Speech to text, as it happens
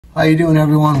How you doing,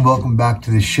 everyone? Welcome back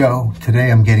to the show. Today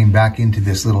I'm getting back into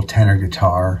this little tenor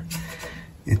guitar.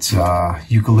 It's a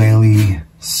ukulele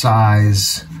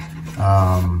size,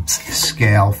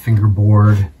 scale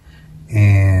fingerboard,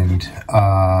 and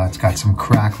it's got some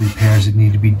crack repairs that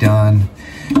need to be done.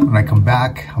 When I come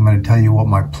back, I'm going to tell you what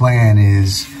my plan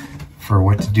is for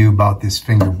what to do about this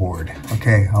fingerboard.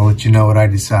 Okay, I'll let you know what I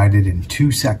decided in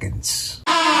 2 seconds.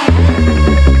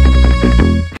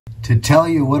 To tell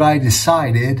you what I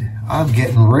decided, I'm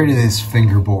getting rid of this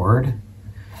fingerboard.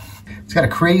 It's got a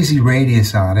crazy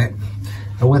radius on it.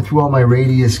 I went through all my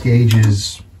radius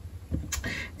gauges,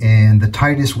 and the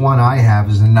tightest one I have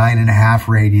is a 9.5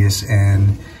 radius,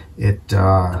 and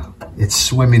it's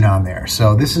swimming on there.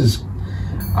 So this is,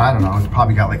 I don't know, it's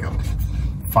probably got like a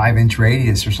 5-inch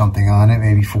radius or something on it,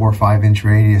 maybe 4 or 5-inch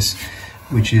radius,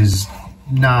 which is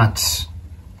not,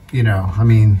 you know, I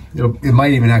mean, it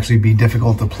might even actually be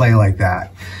difficult to play like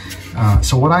that.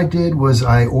 So what I did was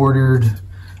I ordered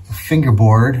a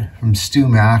fingerboard from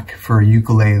StewMac for a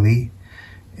ukulele,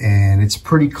 and it's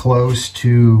pretty close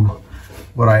to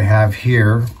what I have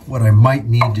here. What I might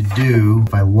need to do,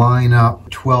 if I line up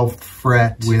 12th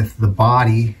fret with the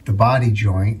body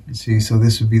joint, see, so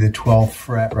this would be the 12th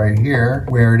fret right here.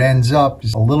 Where it ends up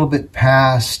is a little bit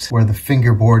past where the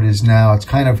fingerboard is now. It's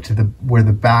kind of to where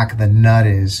the back of the nut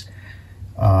is.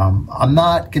 I'm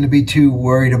not going to be too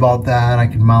worried about that. I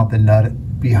can mount the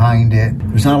nut behind it.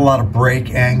 There's not a lot of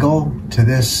break angle to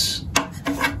this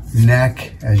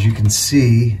neck. As you can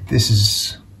see, this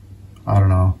is, I don't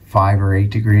know, 5 or 8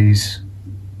 degrees,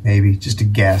 maybe, just a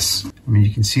guess. I mean,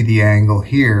 you can see the angle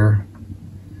here.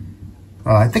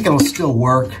 I think it'll still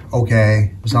work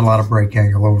okay. There's not a lot of break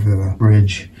angle over the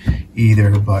bridge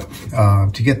either, but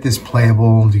to get this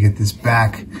playable, to get this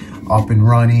back up and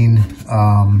running,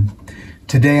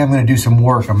 today I'm going to do some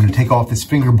work. I'm going to take off this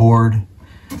fingerboard.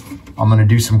 I'm going to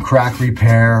do some crack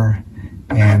repair,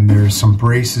 and there's some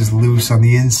braces loose on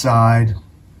the inside,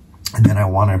 and then I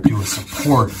want to do a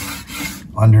support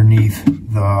underneath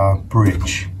the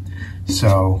bridge.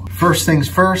 So first things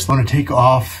first, I'm going to take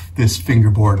off this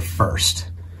fingerboard first.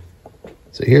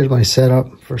 So here's my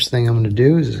setup. First thing I'm going to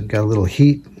do is I've got a little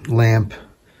heat lamp.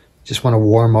 Just want to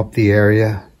warm up the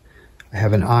area. I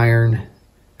have an iron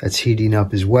that's heating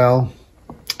up as well.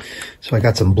 So I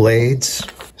got some blades.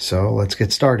 So let's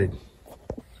get started.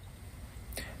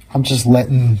 I'm just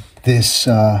letting this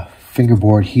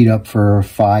fingerboard heat up for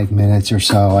 5 minutes or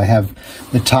so. I have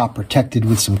the top protected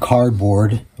with some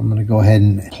cardboard. I'm going to go ahead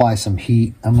and apply some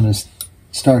heat. I'm going to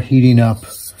start heating up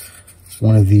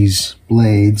one of these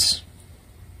blades.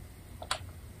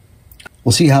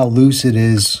 We'll see how loose it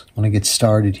is when I get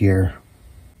started here.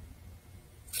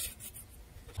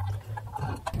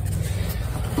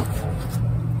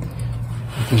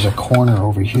 There's a corner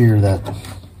over here that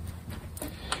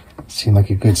seemed like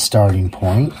a good starting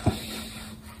point.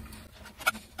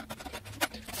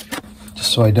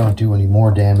 Just so I don't do any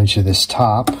more damage to this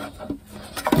top,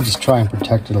 I'll just try and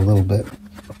protect it a little bit.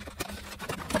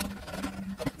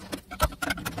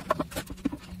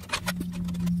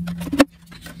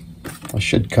 I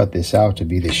should cut this out to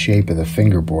be the shape of the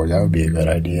fingerboard. That would be a good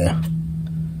idea.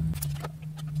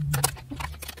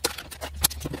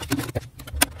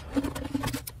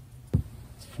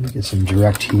 Let me get some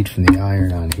direct heat from the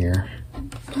iron on here.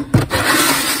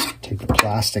 Take the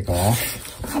plastic off.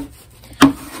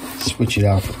 Switch it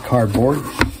out for the cardboard.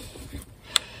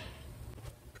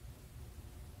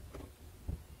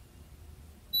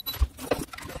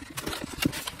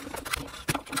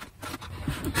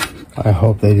 I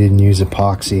hope they didn't use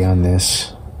epoxy on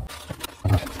this.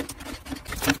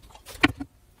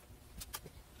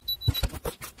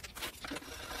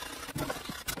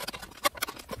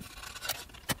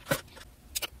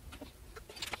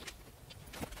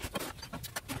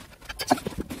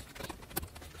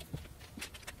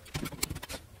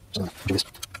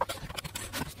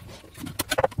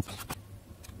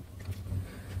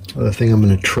 Other thing I'm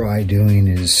going to try doing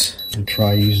is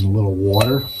try using a little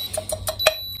water.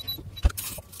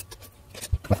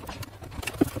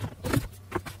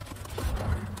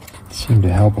 Seemed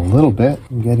to help a little bit.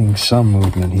 I'm getting some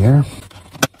movement here.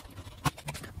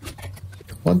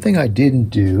 One thing I didn't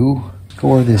do,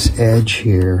 for this edge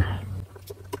here,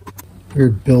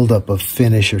 weird buildup of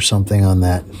finish or something on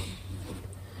that,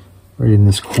 right in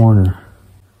this corner.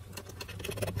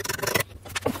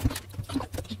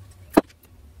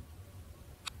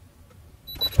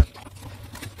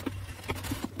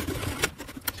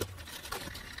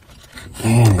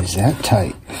 Man, is that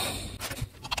tight.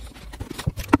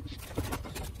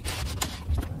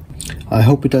 I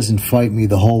hope it doesn't fight me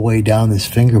the whole way down this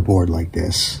fingerboard like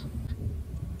this.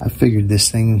 I figured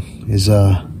this thing is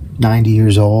 90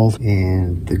 years old,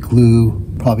 and the glue,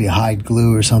 probably a hide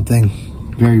glue or something,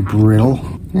 very brittle.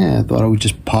 Yeah, I thought it would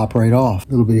just pop right off. A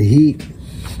little bit of heat,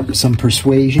 some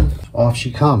persuasion, off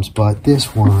she comes. But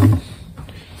this one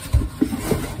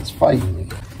is fighting me.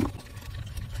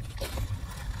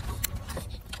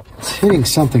 It's hitting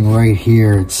something right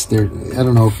here. It's there. I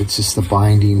don't know if it's just the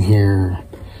binding here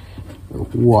or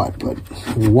what, but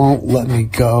it won't let me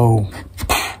go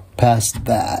past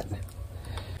that.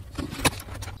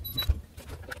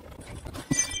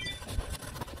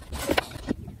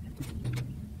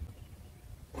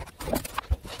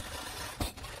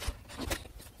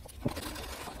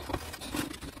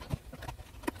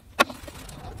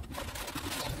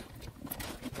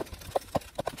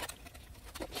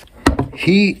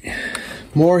 Heat,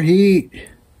 more heat.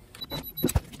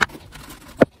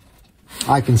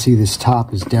 I can see this top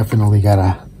has definitely got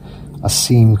a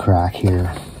seam crack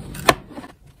here.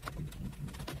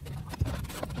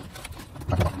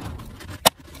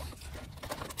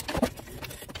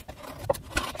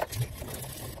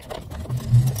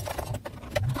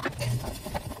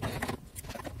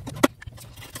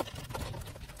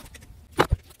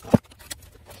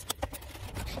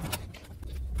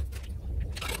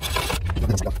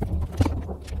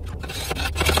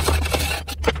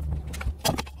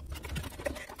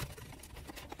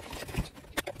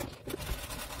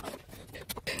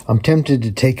 I'm tempted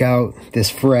to take out this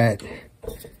fret,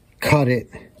 cut it,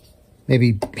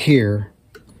 maybe here,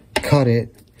 cut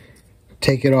it,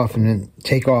 take it off, and then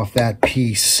take off that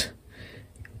piece.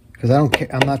 Because I don't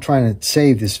care, I'm not trying to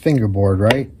save this fingerboard,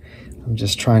 right? I'm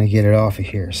just trying to get it off of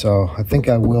here. So I think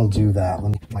I will do that.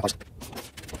 Let me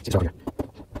it's over here.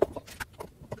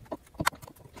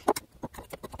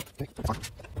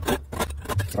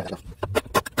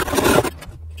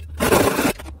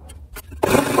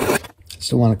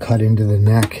 Still want to cut into the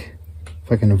neck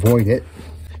if I can avoid it.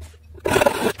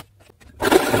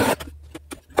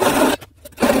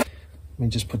 Let me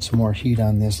just put some more heat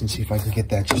on this and see if I can get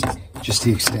that just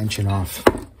the extension off.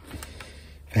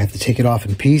 If I have to take it off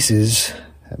in pieces,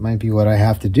 that might be what I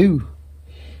have to do.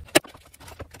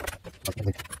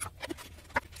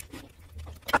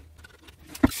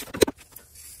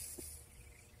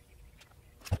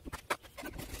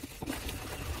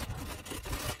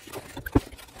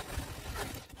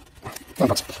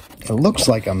 It looks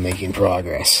like I'm making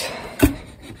progress.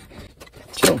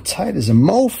 It's still tight as a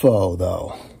mofo,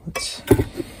 though.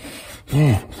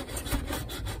 Man,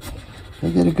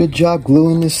 they did a good job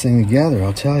gluing this thing together,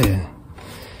 I'll tell you.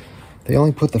 They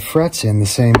only put the frets in the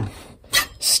same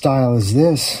style as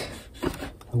this.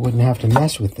 I wouldn't have to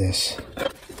mess with this.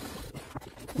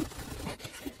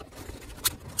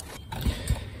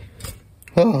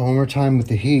 Oh, one more time with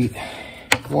the heat.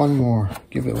 One more.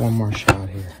 Give it one more shot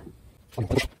here.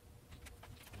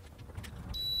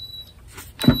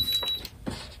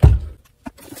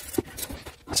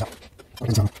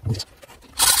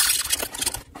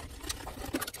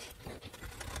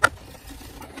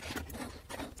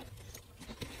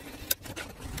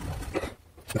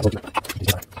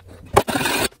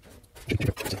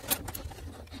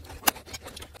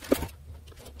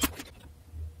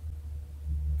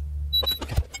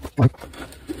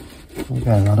 We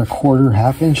got another quarter,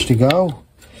 half inch to go.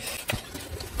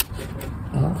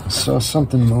 Oh, saw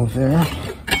something move there.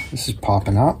 This is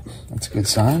popping up. That's a good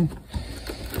sign.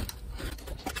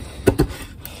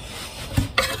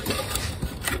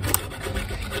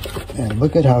 And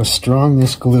look at how strong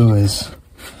this glue is.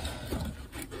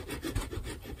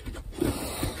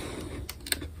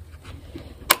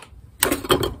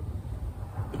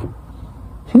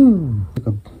 Took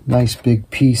a nice big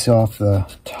piece off the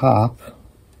top.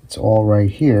 It's all right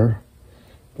here.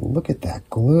 But look at that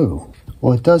glue.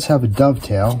 Well, it does have a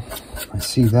dovetail. I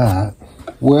see that.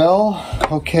 Well,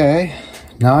 okay.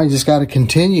 Now I just got to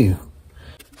continue.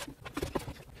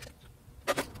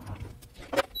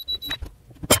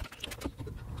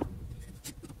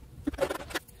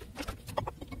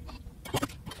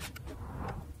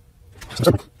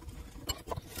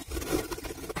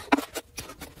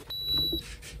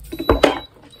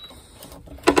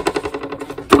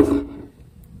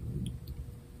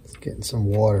 Getting some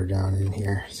water down in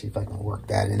here. See if I can work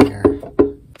that in there.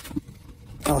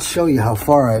 I'll show you how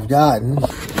far I've gotten.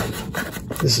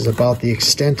 This is about the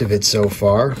extent of it so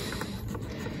far.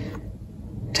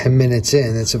 10 minutes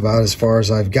in, that's about as far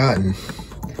as I've gotten.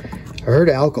 I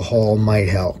heard alcohol might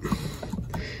help.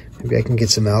 Maybe I can get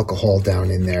some alcohol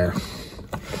down in there.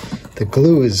 The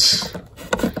glue is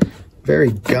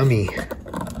very gummy.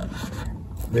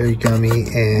 Very gummy,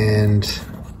 and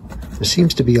there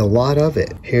seems to be a lot of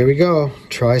it. Here we go.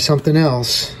 Try something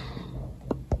else.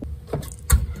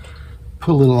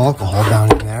 Put a little alcohol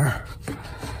down in there.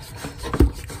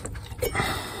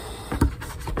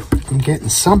 I'm getting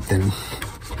something.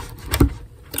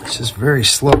 It's just very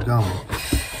slow going.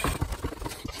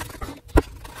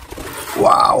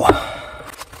 Wow.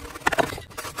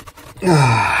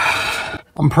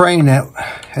 I'm praying that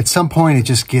at some point it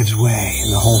just gives way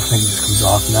and the whole thing just comes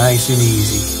off nice and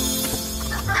easy.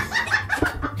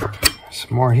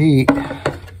 Some more heat.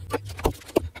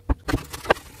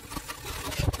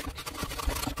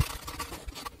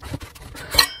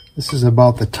 This is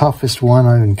about the toughest one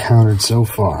I've encountered so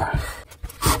far.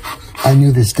 I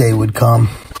knew this day would come.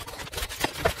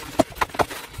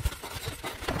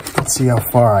 Let's see how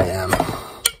far I am.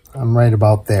 I'm right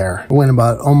about there. I went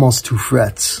about almost 2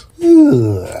 frets.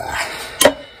 Ugh.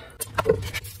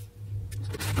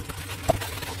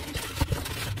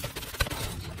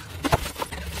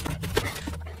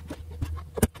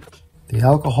 The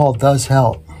alcohol does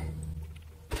help.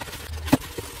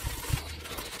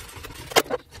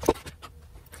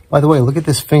 By the way, look at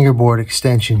this fingerboard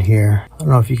extension here. I don't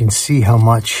know if you can see how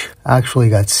much actually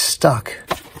got stuck.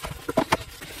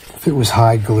 If it was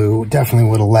hide glue, it definitely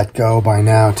would have let go by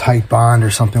now. Tight bond or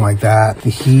something like that. The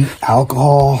heat,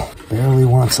 alcohol, barely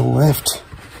wants to lift.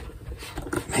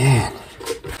 Man.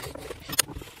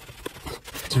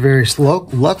 It's very slow.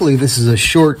 Luckily, this is a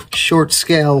short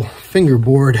scale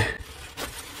fingerboard.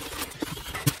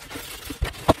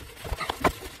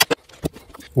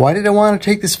 Why did I want to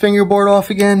take this fingerboard off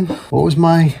again? What was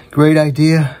my great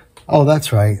idea? Oh,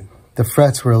 that's right. The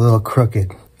frets were a little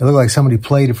crooked. It looked like somebody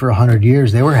played it for 100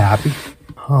 years. They were happy.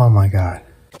 Oh my God.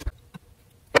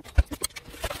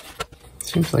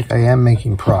 Seems like I am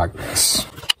making progress.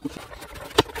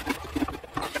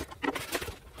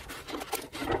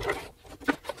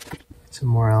 Some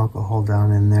more alcohol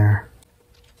down in there.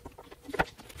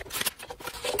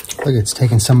 Look, it's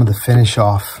taking some of the finish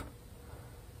off.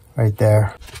 Right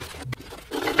there.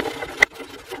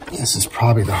 This is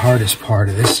probably the hardest part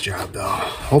of this job though,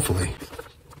 hopefully.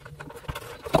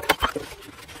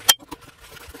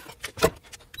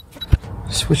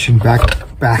 Switching back,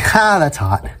 that's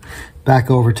hot.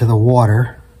 Back over to the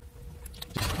water.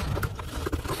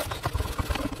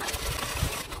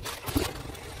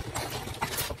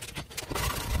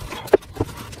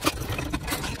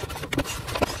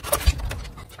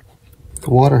 The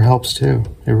water helps too,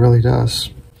 it really does.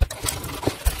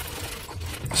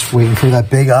 Just waiting for that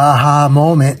big aha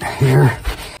moment here.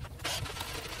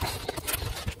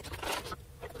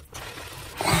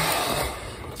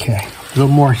 Okay, a little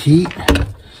more heat.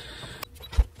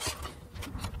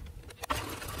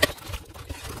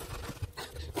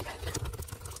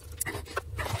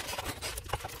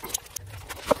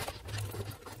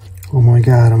 Oh my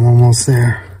God, I'm almost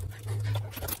there.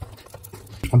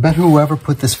 I bet whoever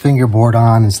put this fingerboard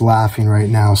on is laughing right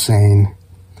now saying,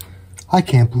 I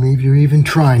can't believe you're even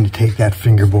trying to take that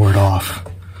fingerboard off.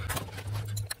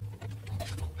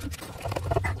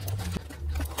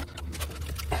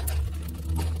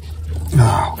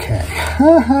 Okay.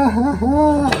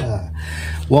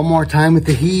 One more time with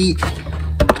the heat.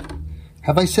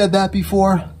 Have I said that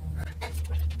before?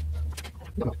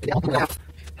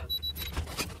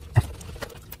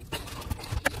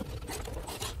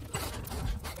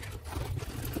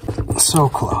 So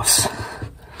close.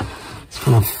 It's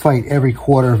gonna fight every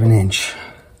quarter of an inch.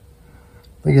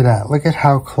 Look at that. Look at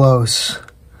how close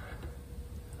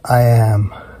I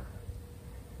am.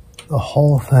 The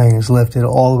whole thing is lifted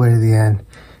all the way to the end,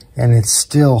 and it's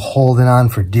still holding on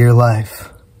for dear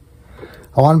life.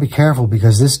 I want to be careful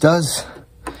because this does,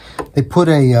 they put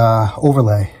a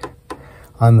overlay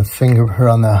on the finger, or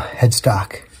on the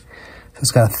headstock. So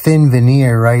it's got a thin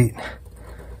veneer right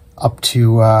up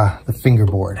to the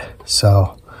fingerboard.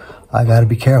 So I got to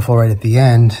be careful right at the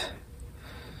end.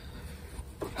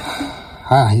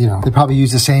 You know, they probably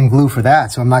use the same glue for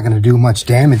that, so I'm not going to do much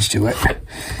damage to it.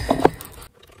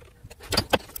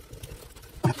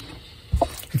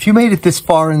 If you made it this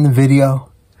far in the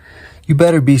video, you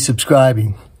better be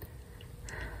subscribing,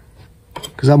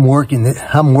 because I'm working it.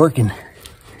 I'm working.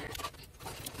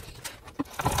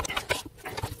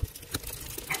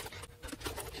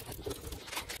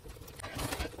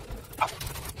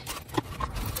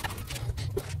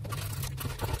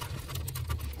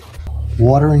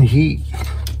 Water and heat,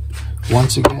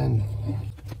 once again.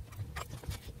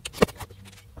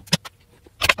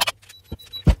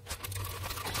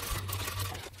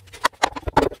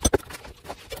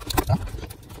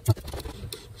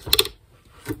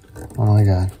 Oh my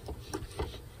God.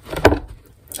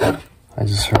 I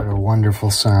just heard a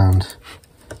wonderful sound.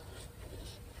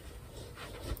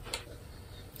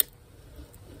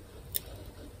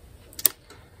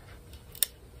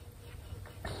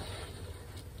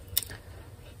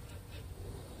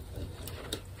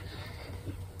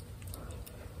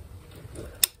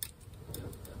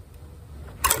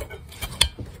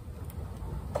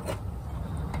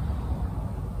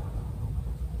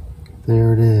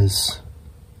 There it is.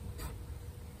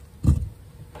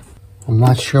 I'm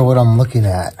not sure what I'm looking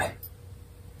at.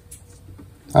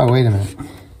 Oh, wait a minute.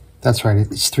 That's right,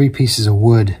 it's 3 pieces of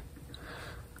wood.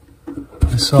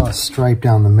 I saw a stripe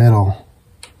down the middle.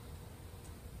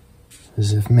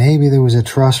 As if maybe there was a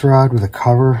truss rod with a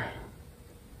cover.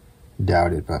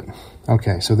 Doubt it, but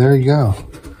okay, so there you go.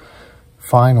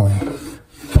 Finally.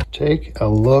 Take a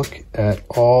look at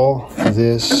all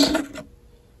this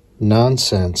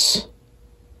nonsense.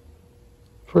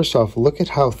 First off, look at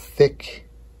how thick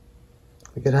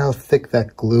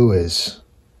that glue is.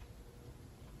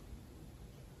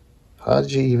 How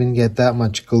did you even get that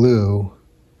much glue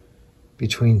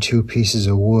between 2 pieces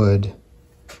of wood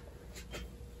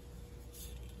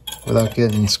without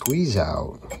getting squeeze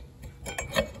out?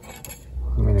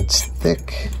 I mean, it's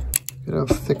thick. Look at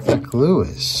how thick that glue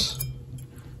is.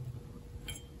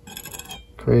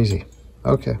 Crazy.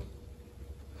 Okay.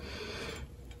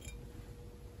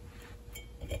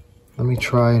 Let me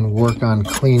try and work on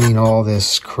cleaning all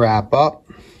this crap up.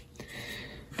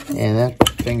 And that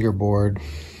fingerboard,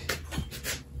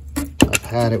 I've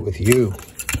had it with you.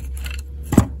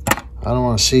 I don't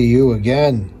want to see you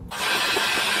again.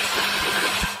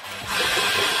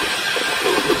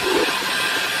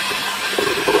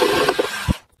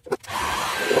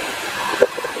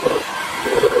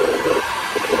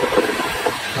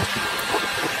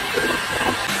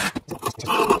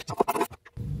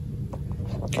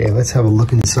 Okay, let's have a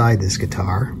look inside this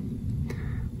guitar.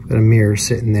 I've got a mirror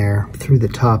sitting there. Through the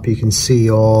top you can see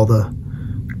all the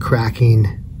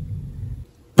cracking.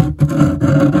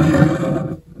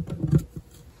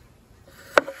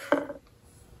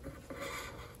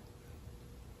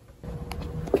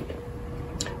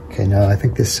 Okay, now I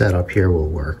think this setup here will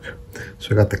work.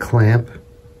 So I got the clamp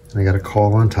and I got a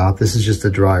caul on top. This is just a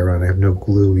dry run. I have no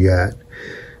glue yet.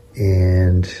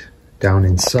 And down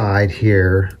inside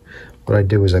here, what I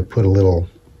did was I put a little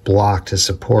block to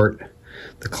support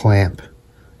the clamp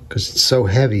because it's so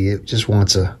heavy it just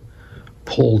wants to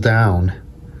pull down,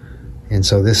 and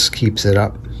so this keeps it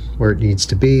up where it needs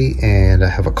to be. And I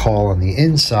have a caul on the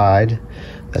inside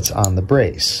that's on the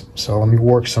brace. So let me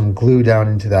work some glue down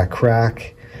into that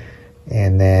crack,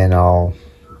 and then I'll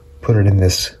put it in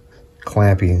this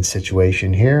clamping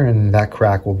situation here, and that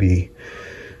crack will be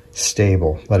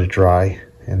stable. Let it dry,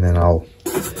 and then I'll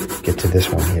get to this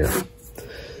one here.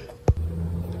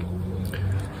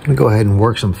 I'm gonna go ahead and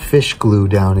work some fish glue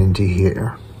down into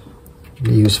here. I'm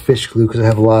gonna use fish glue because I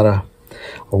have a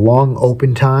long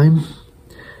open time,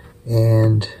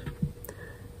 and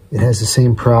it has the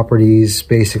same properties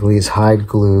basically as hide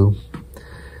glue.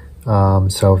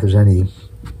 So if there's any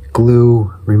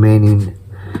glue remaining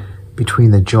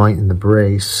between the joint and the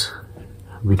brace,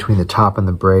 between the top and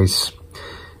the brace,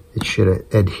 it should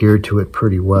adhere to it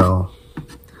pretty well.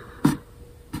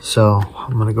 So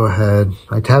I'm gonna go ahead.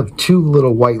 I have 2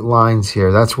 little white lines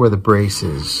here. That's where the brace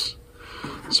is.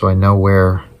 So I know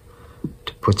where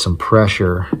to put some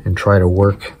pressure and try to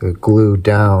work the glue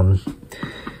down.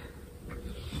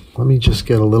 Let me just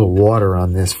get a little water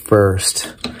on this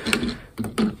first.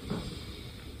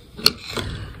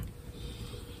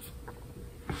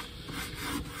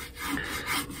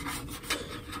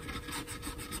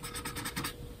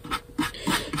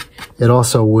 It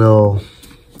also will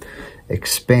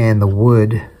expand the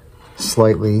wood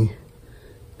slightly,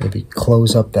 maybe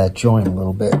close up that joint a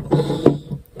little bit,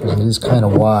 because it is kind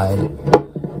of wide.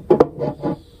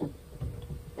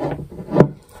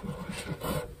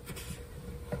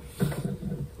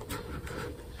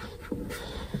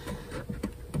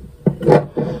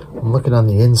 I'm looking on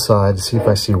the inside to see if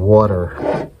I see water.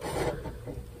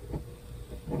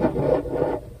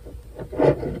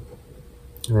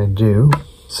 And I do,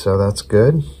 so that's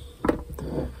good.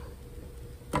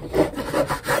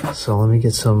 So let me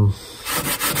get some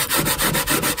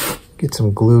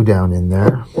glue down in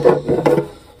there.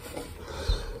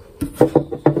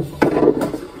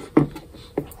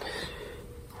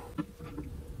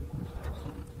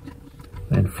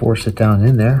 And force it down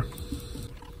in there.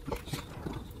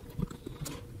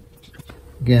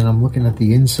 Again, I'm looking at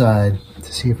the inside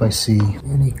to see if I see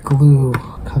any glue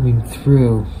coming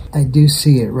through. I do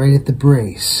see it right at the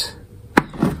brace.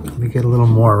 Let me get a little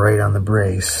more right on the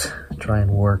brace. Try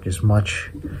and work as much,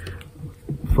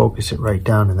 focus it right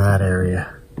down in that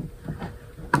area.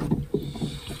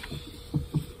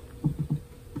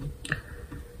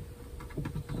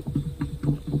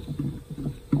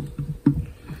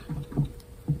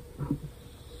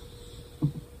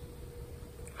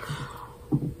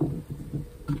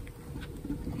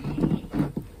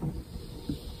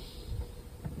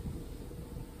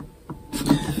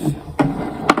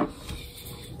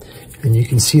 And you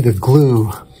can see the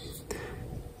glue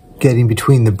getting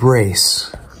between the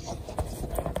brace.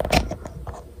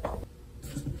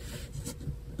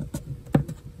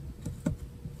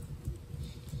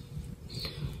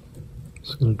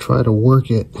 Just going to try to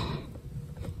work it.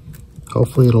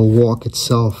 Hopefully it'll walk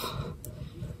itself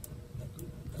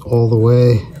all the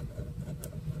way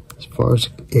as far as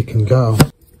it can go.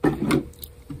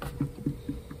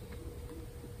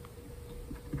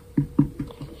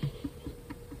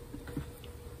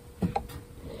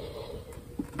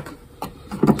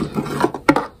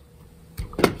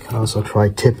 Can also try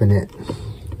tipping it.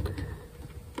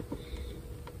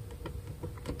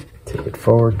 Tip it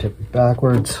forward, tip it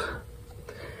backwards.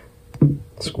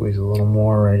 Squeeze a little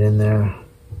more right in there.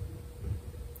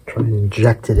 Try and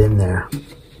inject it in there.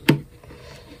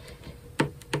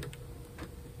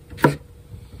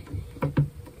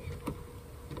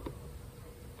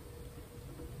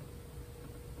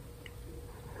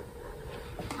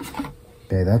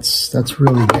 Okay, that's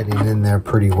really getting in there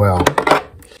pretty well.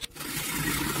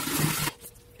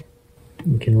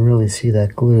 You can really see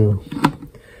that glue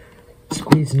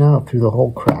squeezing out through the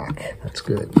whole crack. That's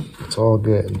good. It's all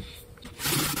good.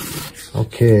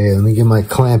 Okay, let me get my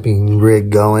clamping rig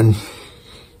going.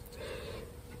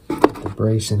 Put the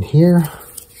brace in here.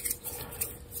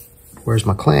 Where's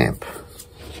my clamp?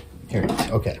 Here it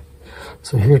is. Okay.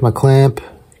 So here's my clamp.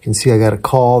 You can see I got a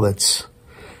caul that's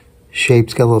shaped,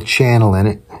 it's got a little channel in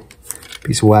it.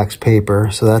 Piece of wax paper.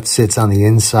 So that sits on the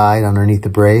inside underneath the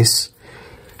brace.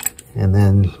 And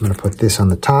then I'm going to put this on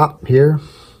the top here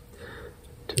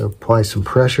to apply some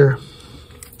pressure.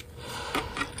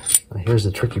 Now here's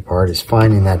the tricky part, is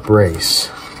finding that brace.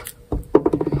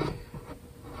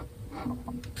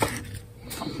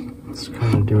 Let's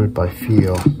kind of do it by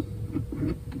feel.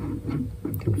 You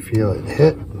can feel it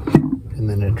hit, and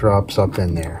then it drops up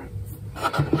in there.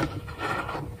 I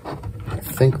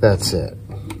think that's it.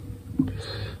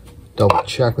 Double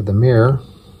check with the mirror.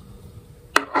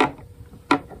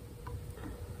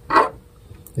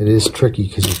 It is tricky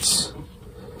because it's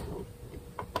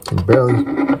can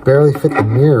barely fit the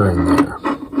mirror in there.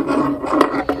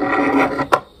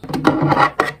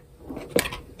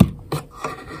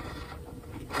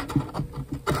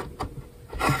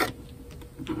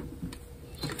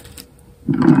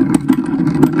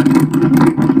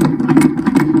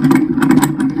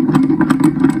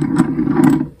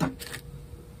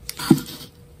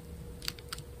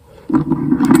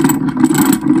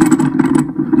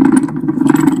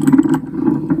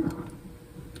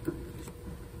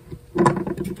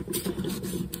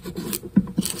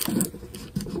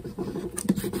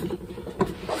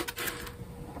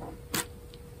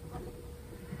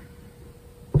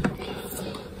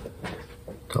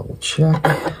 Double check.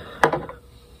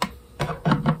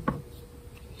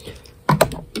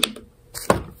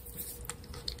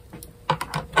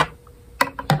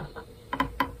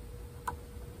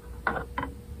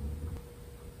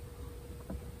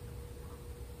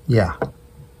 Yeah,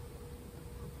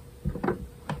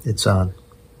 it's on.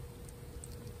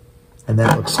 And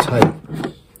that looks tight.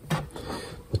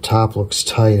 The top looks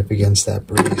tight up against that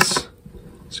brace.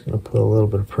 Just going to put a little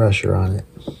bit of pressure on it.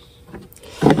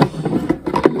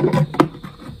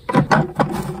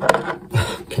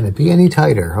 Can it be any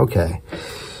tighter? Okay.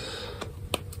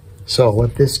 So I'll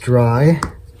let this dry,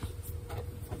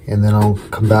 and then I'll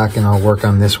come back and I'll work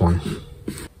on this one.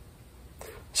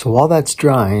 So while that's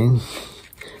drying,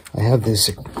 I have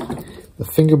the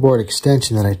fingerboard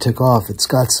extension that I took off. It's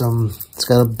got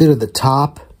a bit of the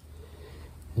top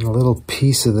and a little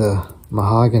piece of the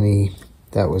mahogany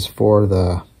that was for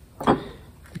the, I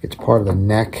think it's part of the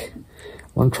neck. I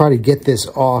want to try to get this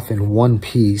off in one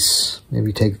piece,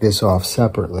 maybe take this off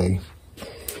separately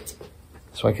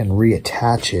so I can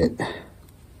reattach it.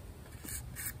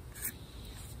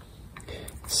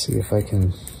 Let's see if I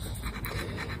can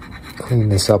clean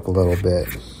this up a little bit.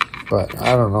 But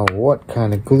I don't know what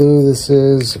kind of glue this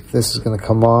is, if this is going to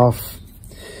come off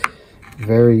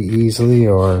very easily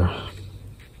or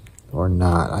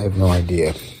not. I have no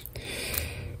idea.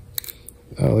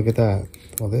 Oh, look at that.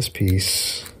 Well, this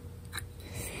piece.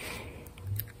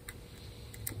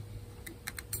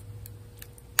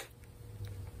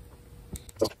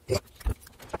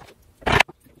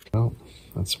 Well,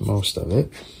 that's most of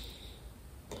it.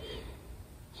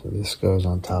 So this goes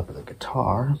on top of the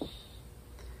guitar.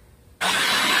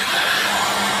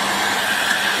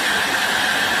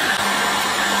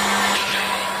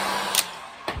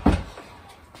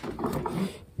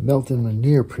 Melting the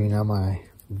neoprene on my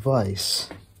vise.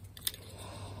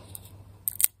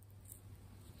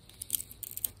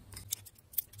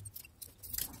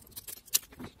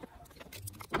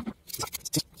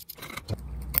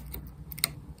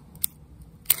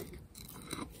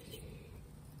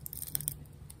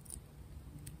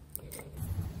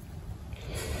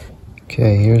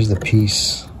 Okay, here's the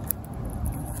piece.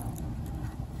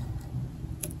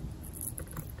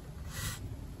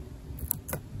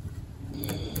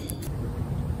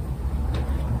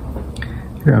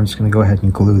 Here, I'm just going to go ahead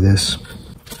and glue this.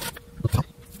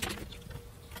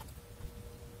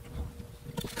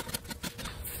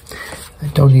 I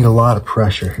don't need a lot of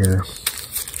pressure here.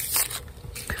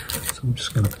 So I'm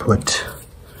just going to put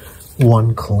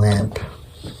one clamp.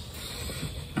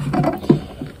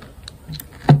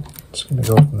 Just going to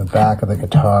go from the back of the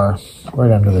guitar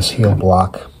right under this heel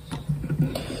block.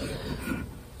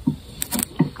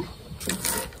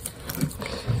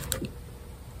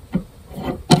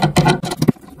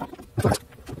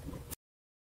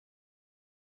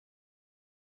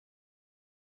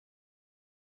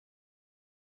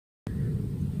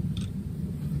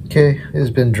 Okay, it has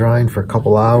been drying for a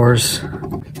couple hours.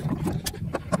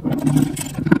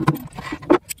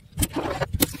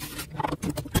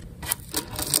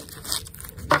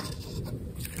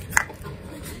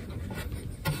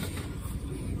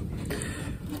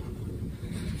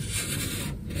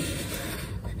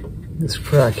 This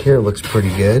crack here looks pretty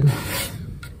good.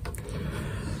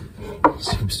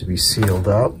 Seems to be sealed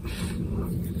up.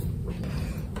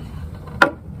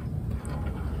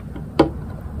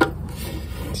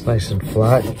 It's nice and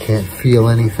flat, you can't feel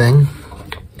anything.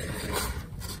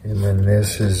 And then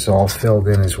this is all filled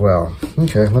in as well.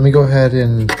 Okay, let me go ahead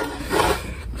and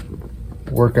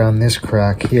work on this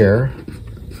crack here.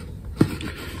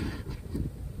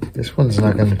 This one's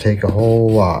not going to take a whole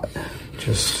lot.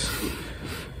 Just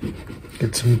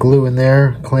get some glue in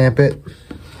there, clamp it.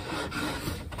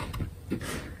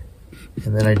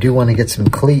 And then I do want to get some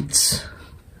cleats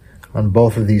on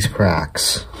both of these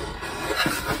cracks.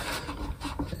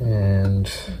 And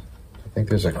I think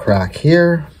there's a crack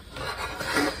here.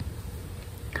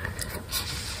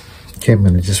 Okay, I'm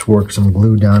going to just work some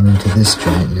glue down into this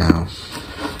joint now.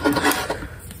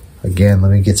 Again,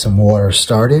 let me get some water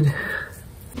started.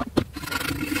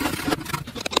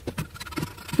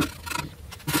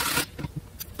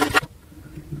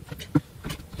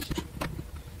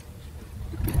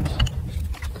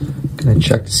 Gonna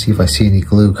check to see if I see any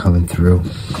glue coming through.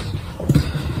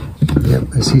 Yep,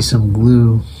 I see some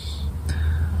glue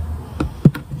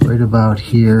right about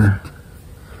here.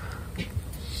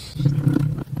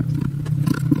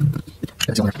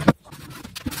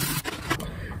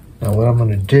 Now what I'm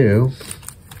gonna do,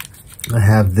 I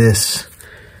have this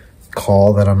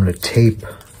caul that I'm gonna tape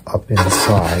up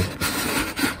inside.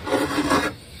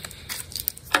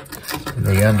 And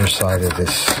the underside of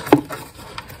this.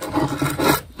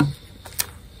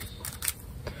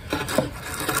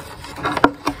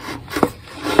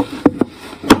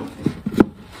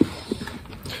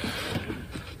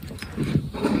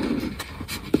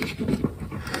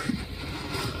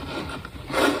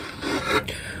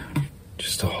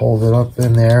 To hold it up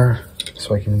in there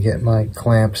so I can get my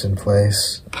clamps in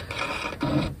place.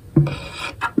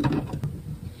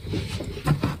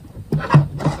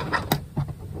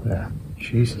 Yeah,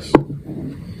 Jesus.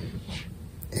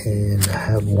 And I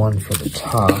have one for the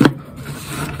top.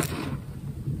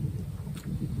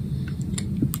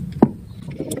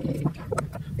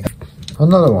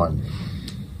 Another one.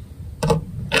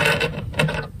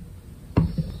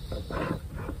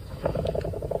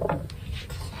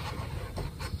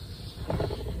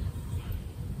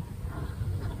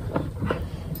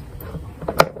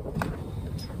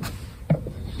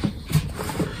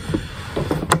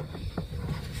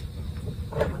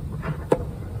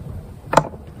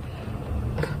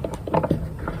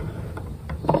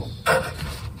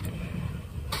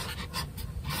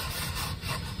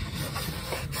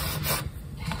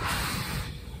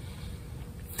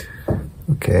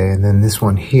 Okay, and then this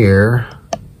one here.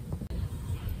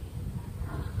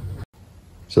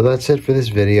 So that's it for this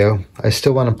video. I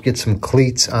still want to get some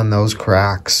cleats on those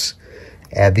cracks,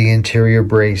 add the interior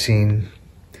bracing,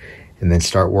 and then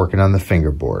start working on the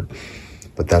fingerboard.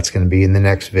 But that's going to be in the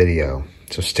next video,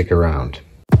 so stick around.